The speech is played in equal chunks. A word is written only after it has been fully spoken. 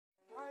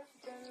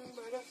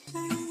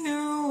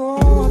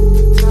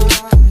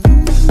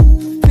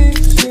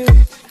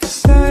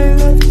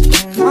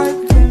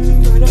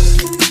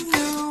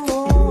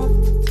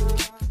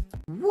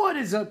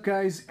up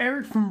guys,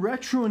 Eric from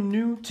Retro and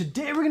New.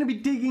 Today we're going to be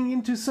digging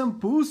into some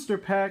booster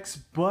packs,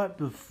 but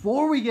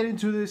before we get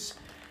into this,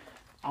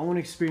 I want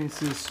to experience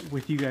this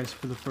with you guys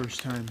for the first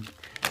time.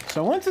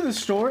 So I went to the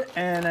store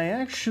and I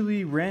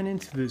actually ran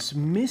into this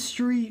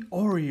mystery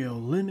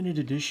Oreo limited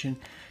edition.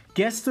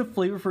 Guess the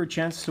flavor for a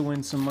chance to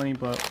win some money,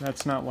 but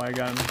that's not why I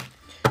got them.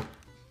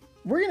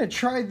 We're going to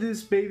try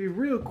this baby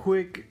real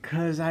quick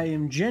because I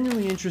am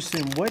genuinely interested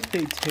in what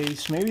they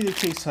taste. Maybe they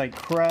taste like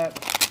crap.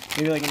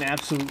 Maybe like an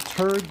absolute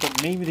turd,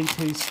 but maybe they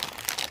taste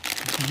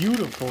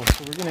beautiful.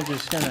 So we're gonna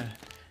just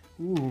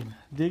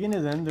dig into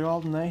them. They're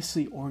all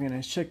nicely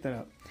organized. Check that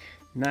out.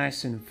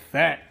 Nice and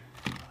fat.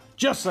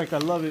 Just like I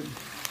love it.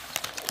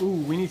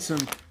 Ooh, we need some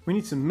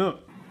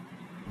milk.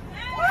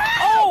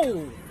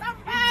 Oh!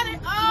 Somebody,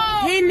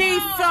 he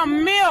needs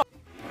some milk.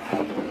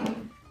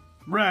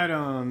 Right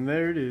on,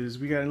 there it is.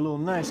 We got a little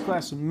nice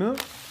glass of milk.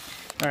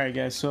 Alright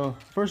guys, so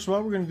first of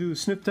all we're gonna do the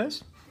sniff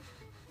test.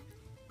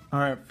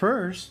 Alright,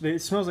 first,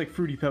 it smells like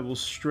Fruity Pebbles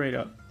straight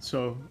up,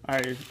 so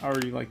I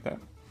already like that.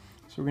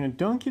 So we're going to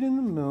dunk it in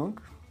the milk.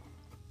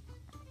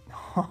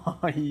 Oh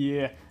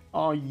yeah,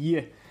 oh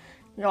yeah,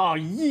 oh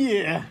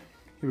yeah!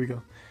 Here we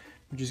go.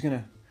 We're just going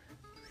to...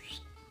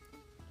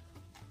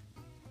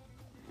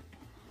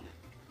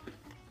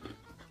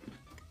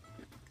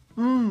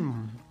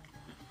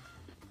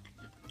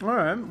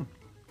 Alright.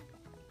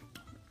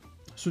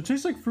 So it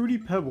tastes like Fruity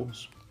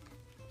Pebbles.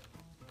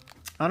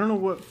 I don't know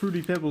what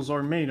Fruity Pebbles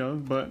are made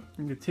of, but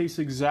it tastes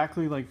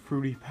exactly like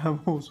Fruity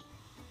Pebbles,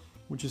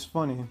 which is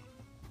funny.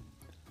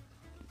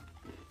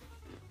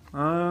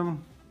 Well,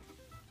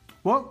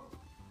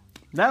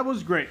 that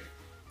was great.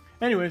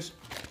 Anyways,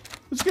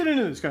 let's get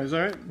into this, guys,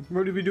 alright?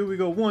 What do? We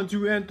go 1,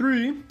 2, and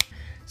 3.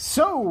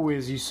 So,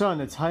 as you saw in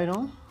the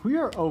title, we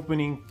are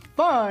opening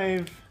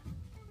 5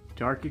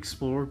 Dark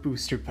Explorer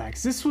booster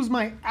packs. This was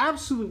my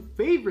absolute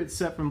favorite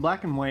set from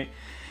Black and White.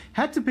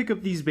 Had to pick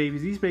up these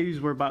babies. These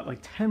babies were about like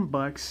 10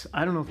 bucks.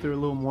 I don't know if they're a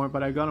little more,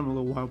 but I got them a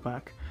little while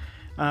back.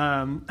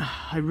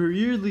 I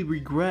really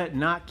regret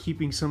not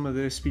keeping some of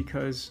this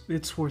because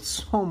it's worth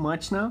so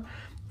much now.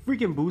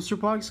 Freaking booster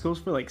box goes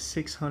for like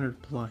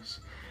 600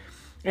 plus.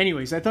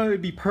 Anyways, I thought it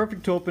would be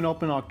perfect to open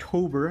up in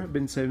October. I've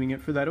been saving it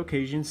for that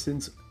occasion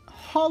since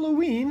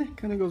Halloween.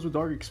 Kind of goes with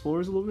Dark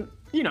Explorers a little bit,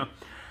 you know.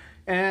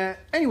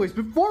 Anyways,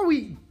 before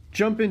we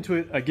jump into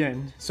it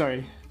again,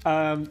 sorry.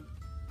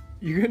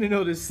 You're gonna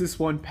notice this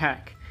one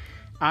pack.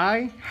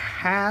 I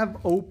have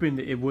opened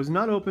it. It was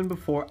not open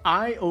before.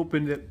 I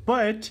opened it,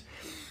 but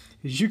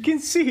as you can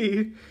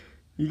see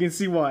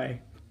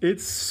why.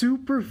 It's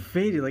super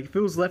faded. Like if it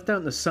was left out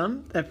in the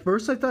sun. At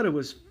first I thought it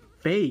was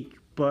fake,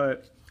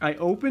 but I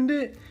opened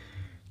it.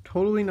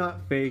 Totally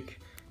not fake.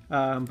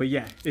 But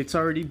yeah, it's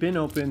already been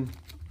open.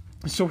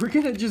 So we're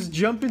gonna just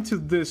jump into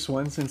this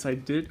one since I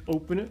did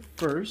open it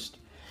first.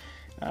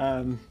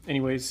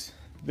 Anyways.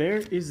 There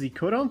is the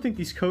code. I don't think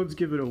these codes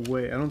give it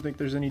away. I don't think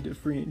there's any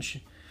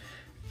differentiation.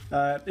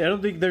 I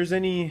don't think there's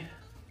anything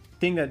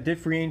that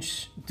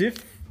differentiates.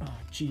 Oh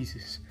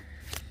Jesus!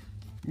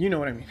 You know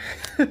what I mean.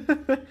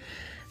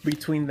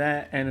 Between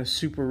that and a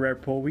super rare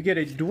pull, we get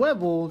a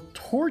Dwebble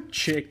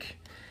Torchic.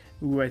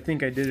 Ooh, I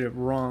think I did it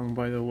wrong,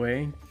 by the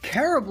way.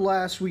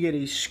 Carablast. We get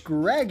a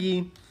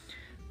Scraggy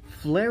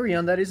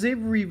Flareon. That is a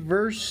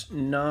reverse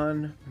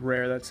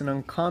non-rare. That's an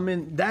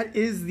uncommon. That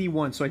is the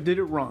one. So I did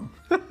it wrong.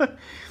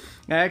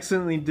 I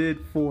accidentally did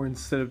 4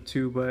 instead of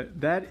 2, but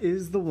that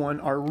is the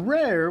one. Our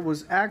rare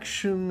was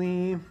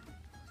actually...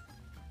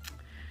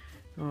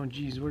 Oh,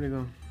 geez, where'd it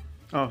go?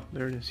 Oh,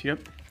 there it is.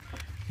 Yep. I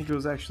think it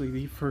was actually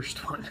the first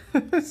one.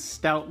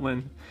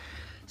 Stoutland.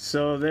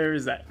 So there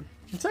is that.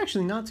 It's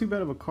actually not too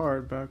bad of a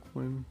card back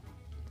when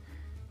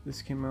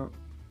this came out.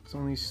 It's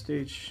only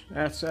stage...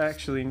 That's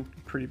actually a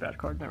pretty bad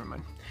card. Never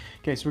mind.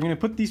 Okay, so we're going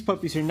to put these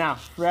puppies here now.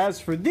 As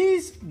for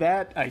these,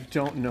 that I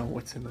don't know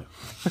what's in them.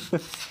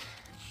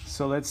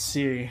 So let's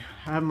see.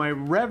 I have my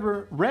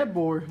Rebor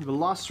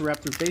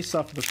Velociraptor based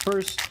off of the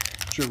first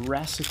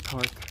Jurassic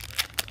Park.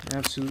 An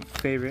absolute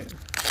favorite.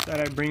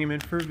 Thought I'd bring him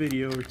in for a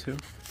video or two.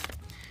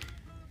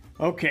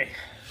 Okay,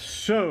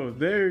 so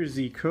there's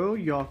the code.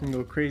 Y'all can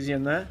go crazy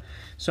on that.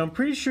 So I'm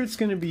pretty sure it's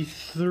going to be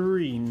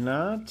 3,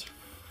 not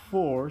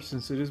 4,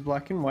 since it is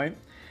black and white.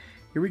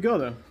 Here we go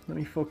though. Let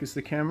me focus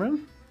the camera.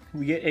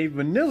 We get a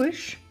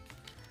Vanillish,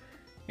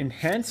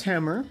 Enhanced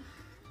Hammer,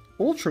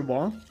 Ultra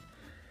Ball.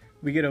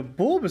 We get a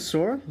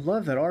Bulbasaur.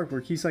 Love that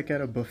artwork. He's like at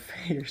a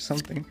buffet or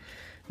something.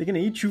 They're gonna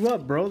eat you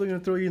up, bro. They're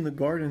gonna throw you in the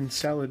garden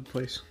salad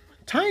place.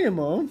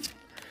 Dynamo,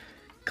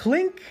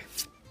 Clink,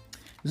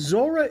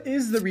 Zora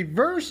is the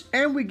reverse,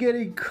 and we get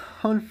a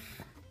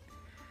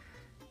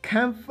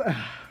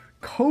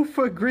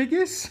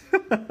Kofagrigus.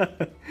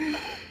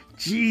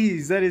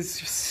 Jeez, that is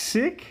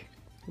sick.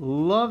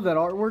 Love that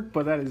artwork,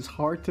 but that is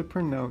hard to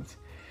pronounce.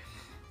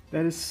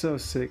 That is so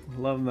sick.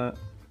 Love that.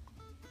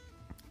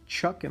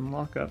 Chuck and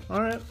lock up.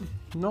 Alright,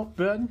 not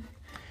bad.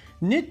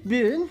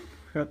 Nitbid.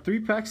 Got 3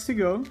 packs to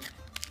go.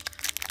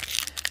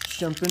 Let's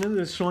jump into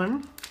this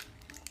one.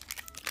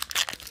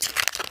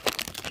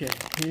 Okay,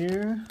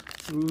 here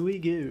we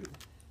go.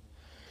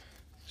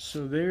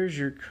 So there's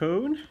your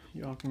code.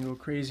 Y'all can go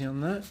crazy on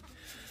that.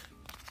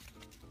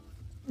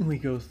 We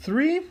go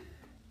 3.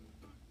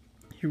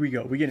 Here we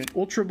go. We get an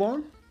Ultra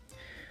Ball,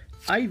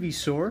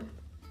 Ivysaur,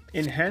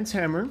 Enhance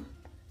Hammer,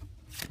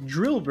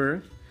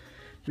 Drillbur.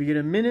 We get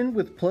a Minin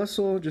with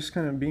Plusle, just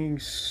kind of being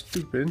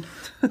stupid.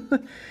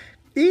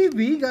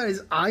 Eevee got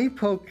his eye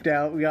poked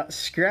out. We got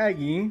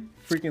Scraggy.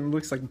 Freaking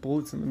looks like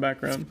bullets in the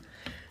background.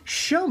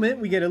 Shelmet,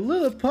 we get a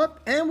Lillipup,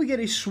 and we get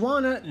a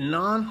Swanna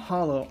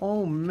non-holo.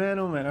 Oh man,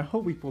 I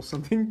hope we pull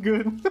something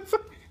good.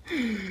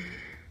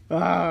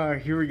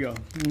 Here we go.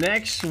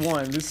 Next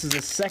one. This is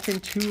the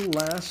second to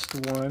last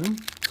one.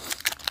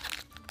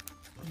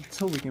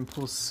 Until we can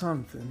pull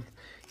something.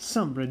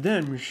 Some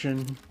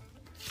redemption.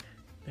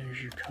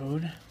 There's your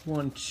code.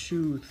 1,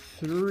 2,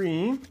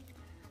 3.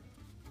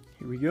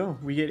 Here we go.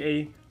 We get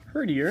a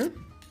Herdier.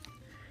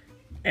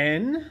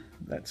 N.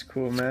 That's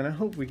cool, man. I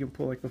hope we can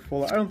pull like the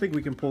full art. I don't think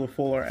we can pull the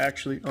full art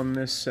actually on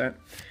this set.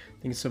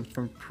 I think some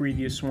from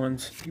previous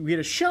ones. We get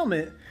a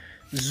Shelmet,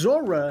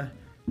 Zora,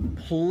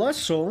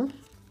 Plusle,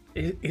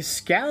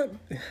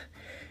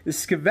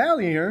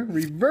 Escavalier,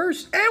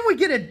 Reverse, and we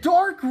get a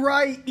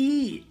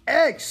Darkrai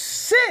EX.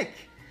 Sick!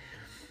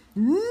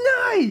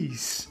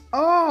 Nice!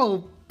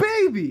 Oh,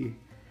 baby!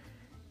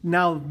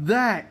 Now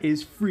that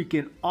is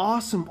freaking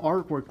awesome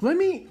artwork. Let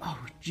me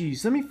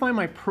find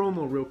my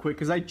promo real quick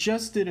because I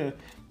just did a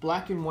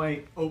black and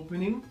white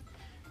opening.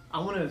 I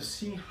want to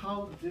see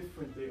how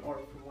different they are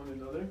from one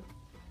another.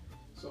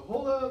 So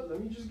hold up,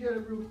 let me just get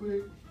it real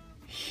quick.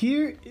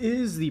 Here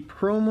is the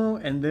promo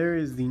and there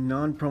is the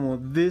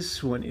non-promo.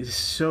 This one is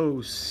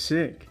so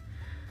sick.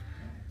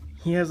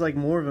 He has like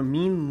more of a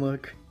mean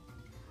look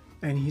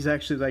and he's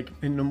actually like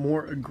in a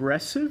more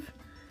aggressive.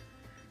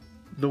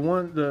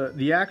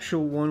 The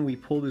actual one we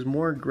pulled is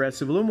more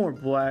aggressive, a little more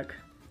black.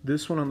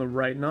 This one on the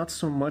right, not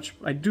so much.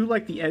 I do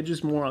like the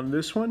edges more on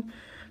this one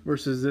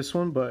versus this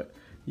one, but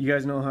you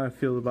guys know how I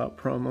feel about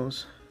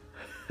promos.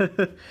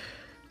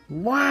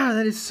 Wow,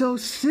 that is so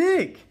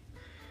sick.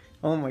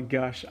 Oh my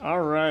gosh.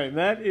 All right,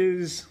 that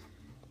is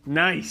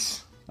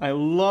nice. I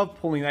love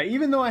pulling that.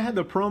 Even though I had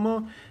the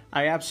promo,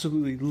 I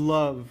absolutely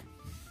love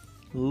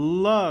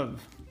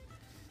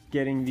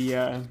getting the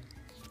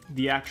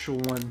actual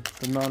one,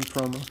 the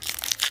non-promo.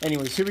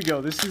 Anyways, here we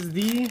go. This is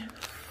the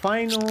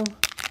final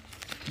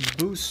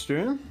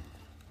booster.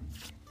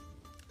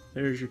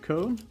 There's your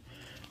code.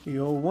 We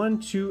go 1,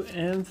 2,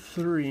 and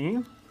 3.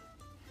 Let's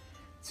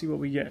see what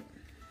we get.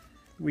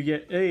 We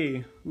get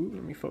a,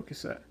 let me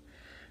focus that.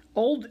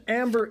 Old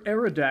Amber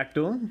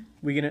Aerodactyl.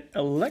 We get an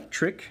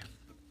Electric,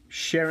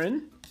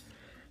 Sharon,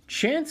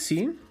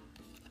 Chansey,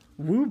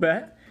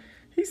 Woobat.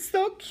 He's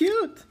so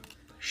cute.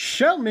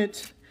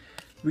 Shelmet.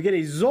 We get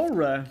a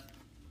Zora,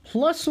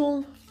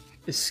 Plusle,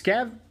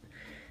 Escavalier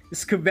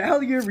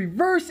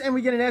Reverse, and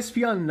we get an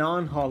Espeon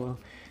non-holo.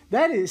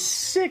 That is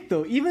sick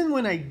though. Even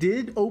when I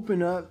did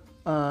open up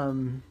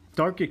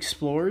Dark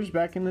Explorers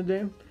back in the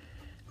day,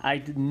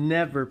 I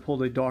never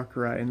pulled a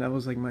Darkrai, and that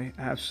was like my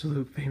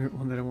absolute favorite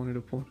one that I wanted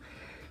to pull.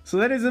 So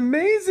that is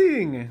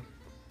amazing.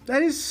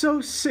 That is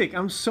so sick.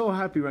 I'm so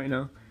happy right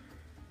now.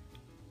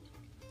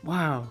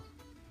 Wow.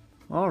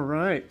 All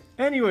right.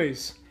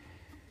 Anyways,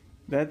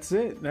 that's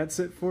it. That's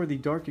it for the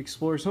Dark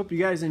Explorers. Hope you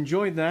guys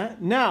enjoyed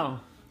that.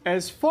 Now,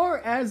 as far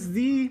as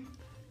the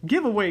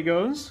giveaway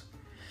goes,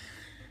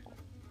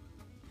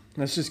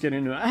 let's just get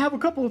into it. I have a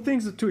couple of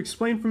things to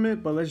explain from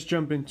it, but let's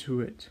jump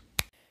into it.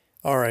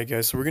 Alright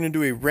guys, so we're going to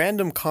do a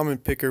random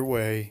comment picker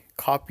way,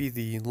 copy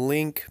the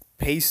link,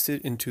 paste it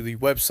into the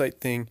website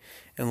thing,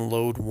 and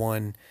load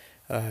one.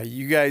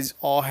 You guys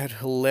all had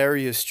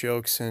hilarious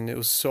jokes, and it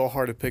was so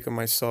hard to pick them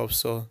myself,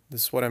 so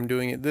this is what I'm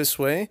doing it this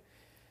way.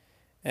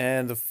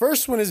 And the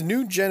first one is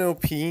New Gen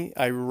OP.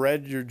 I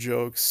read your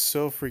jokes,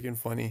 so freaking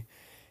funny.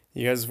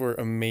 You guys were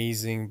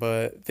amazing,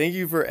 but thank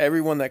you for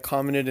everyone that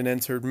commented and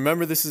entered.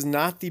 Remember, this is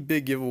not the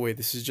big giveaway.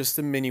 This is just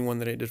a mini one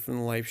that I did from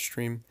the live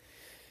stream.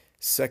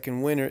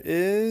 Second winner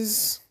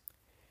is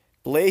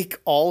Blake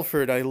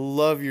Alford. I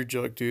love your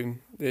joke, dude.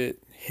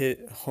 It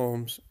hit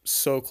home,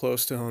 so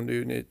close to home,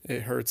 dude.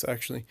 It hurts,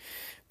 actually.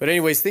 But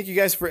anyways, thank you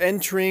guys for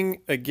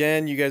entering.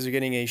 Again, you guys are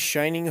getting a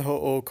Shining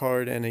Ho-Oh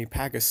card and a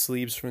pack of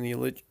sleeves from the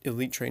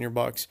Elite Trainer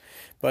box.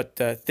 But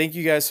thank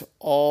you guys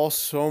all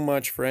so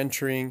much for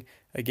entering.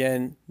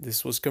 Again,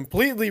 this was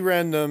completely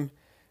random.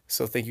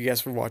 So thank you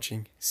guys for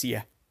watching. See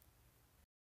ya.